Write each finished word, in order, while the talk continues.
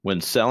When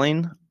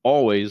selling,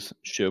 always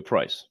show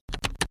price.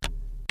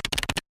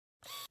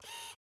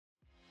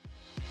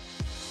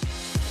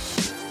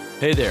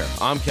 Hey there,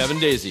 I'm Kevin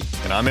Daisy.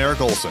 And I'm Eric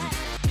Olson.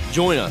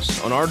 Join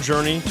us on our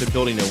journey to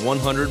building a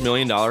 $100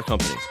 million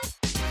company.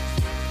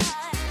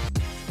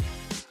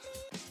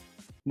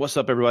 What's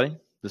up, everybody?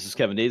 This is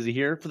Kevin Daisy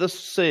here for the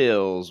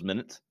Sales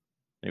Minute.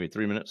 Maybe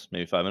 3 minutes,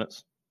 maybe 5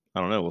 minutes.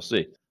 I don't know. We'll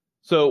see.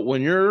 So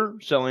when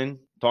you're selling,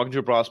 talking to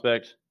a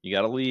prospect, you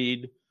got a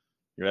lead,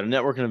 you're at a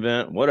networking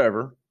event,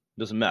 whatever,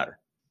 doesn't matter.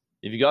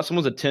 If you got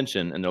someone's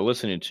attention and they're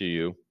listening to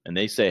you and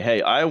they say,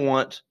 hey, I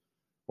want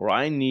or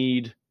I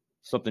need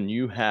something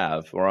you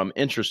have, or I'm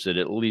interested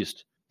at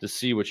least to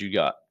see what you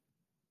got,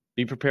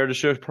 be prepared to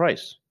show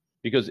price.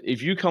 Because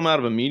if you come out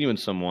of a meeting with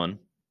someone,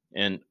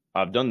 and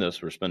I've done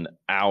this, where spend an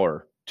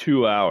hour,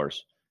 2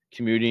 hours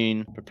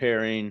commuting,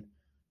 preparing,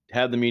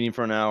 have the meeting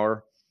for an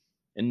hour,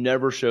 and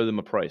never show them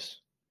a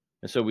price.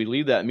 And so we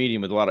leave that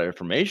meeting with a lot of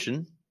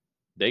information.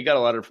 They got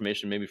a lot of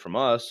information maybe from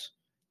us,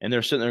 and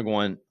they're sitting there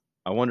going,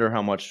 I wonder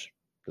how much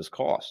this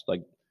costs.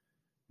 Like,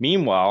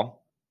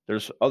 meanwhile,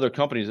 there's other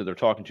companies that they're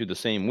talking to the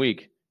same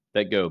week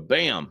that go,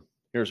 bam,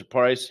 here's a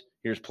price,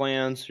 here's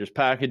plans, here's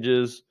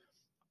packages,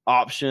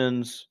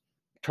 options,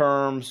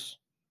 terms.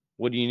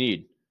 What do you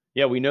need?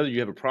 Yeah, we know that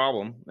you have a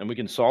problem and we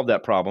can solve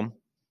that problem.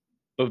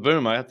 But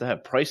boom, I have to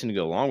have pricing to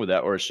go along with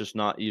that, or it's just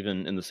not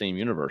even in the same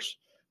universe.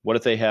 What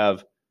if they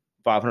have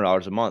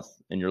 $500 a month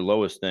and your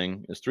lowest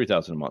thing is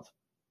 $3,000 a month?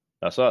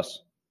 That's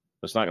us.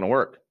 It's not going to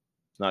work.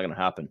 It's not going to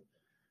happen.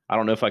 I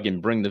don't know if I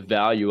can bring the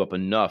value up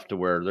enough to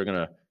where they're going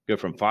to go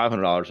from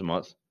 $500 a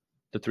month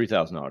to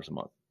 $3,000 a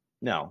month.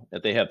 Now,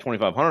 if they have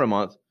 $2,500 a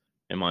month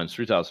and mine's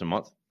 $3,000 a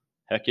month,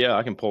 heck yeah,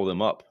 I can pull them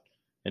up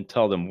and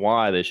tell them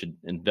why they should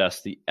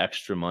invest the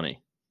extra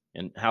money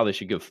and how they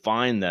should go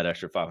find that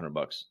extra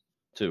 $500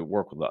 to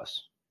work with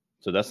us.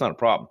 So that's not a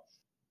problem.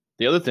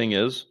 The other thing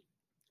is,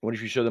 what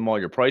if you show them all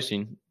your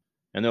pricing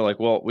and they're like,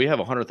 well, we have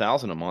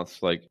 $100,000 a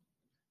month. Like,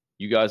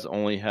 you guys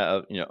only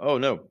have, oh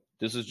no,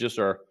 this is just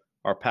our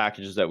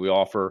packages that we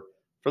offer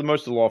for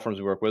most of the law firms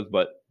we work with,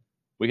 but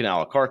we can a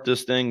la carte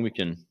this thing. We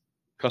can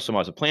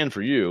customize a plan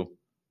for you,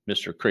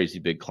 Mr. Crazy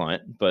Big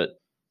Client. But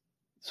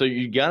so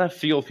you got to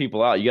feel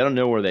people out. You got to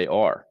know where they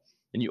are.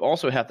 And you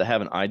also have to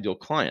have an ideal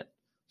client.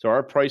 So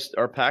our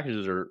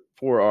packages are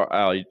for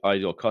our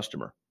ideal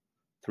customer,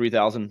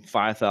 $3,000,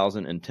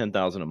 $5,000, and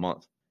 $10,000 a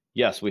month.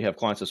 Yes, we have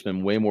clients that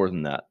spend way more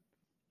than that,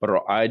 but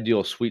our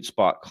ideal sweet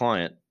spot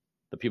client,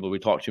 the people we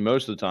talk to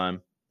most of the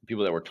time, the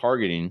people that we're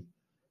targeting,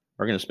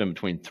 are going to spend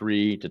between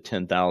 $3,000 to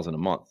 $10,000 a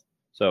month.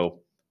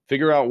 So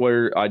figure out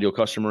where your ideal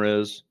customer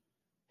is,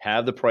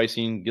 have the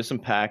pricing, get some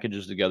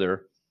packages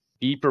together,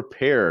 be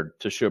prepared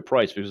to show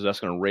price, because that's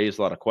going to raise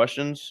a lot of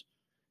questions.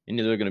 And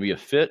either they're going to be a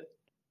fit,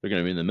 they're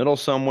going to be in the middle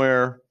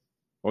somewhere,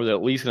 or they're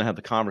at least going to have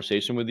the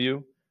conversation with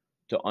you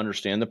to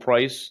understand the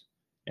price.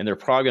 And they're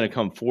probably going to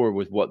come forward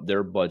with what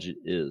their budget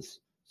is.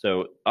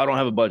 So I don't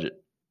have a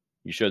budget.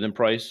 You show them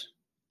price,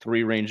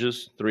 3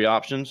 ranges, 3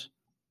 options.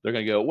 They're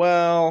going to go,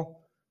 well,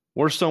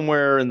 we're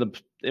somewhere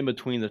in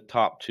between the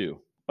top 2.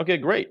 Okay,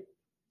 great.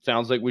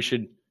 Sounds like we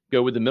should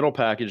go with the middle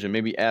package and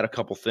maybe add a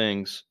couple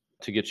things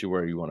to get you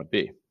where you want to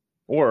be.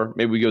 Or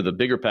maybe we go with the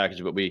bigger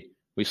package, but we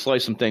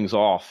slice some things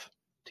off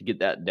to get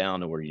that down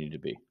to where you need to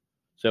be.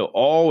 So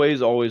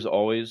always, always,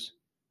 always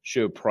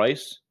show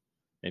price.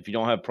 And if you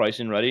don't have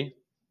pricing ready,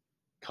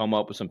 come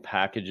up with some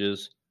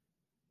packages.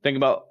 Think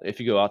about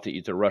if you go out to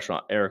eat at a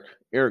restaurant.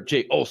 Eric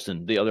J.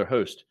 Olson, the other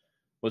host,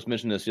 was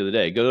mentioning this the other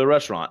day. Go to the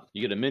restaurant.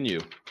 You get a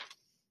menu.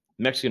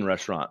 Mexican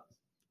restaurant.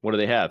 What do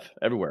they have?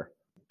 Everywhere.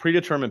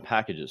 Predetermined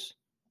packages.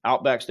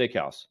 Outback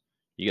Steakhouse.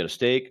 You get a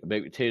steak, a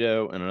baked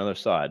potato, and another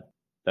side.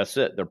 That's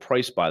it. They're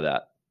priced by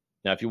that.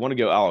 Now, if you want to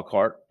go a la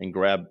carte and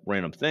grab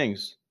random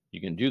things, you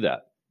can do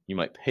that. You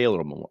might pay a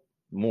little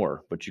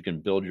more, but you can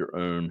build your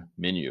own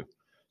menu.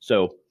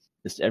 So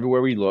it's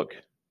everywhere we look.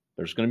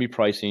 There's going to be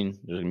pricing.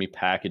 There's going to be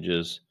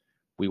packages.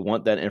 We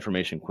want that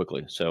information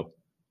quickly. So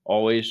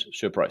always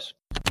show price.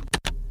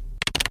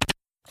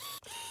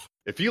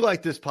 If you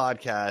like this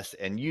podcast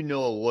and you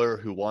know a lawyer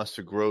who wants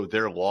to grow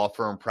their law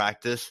firm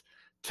practice,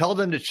 tell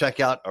them to check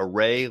out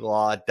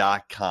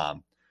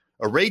ArrayLaw.com.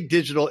 Array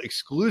Digital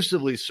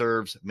exclusively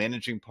serves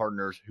managing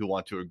partners who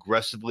want to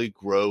aggressively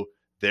grow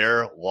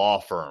their law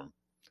firm.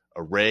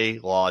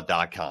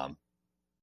 ArrayLaw.com.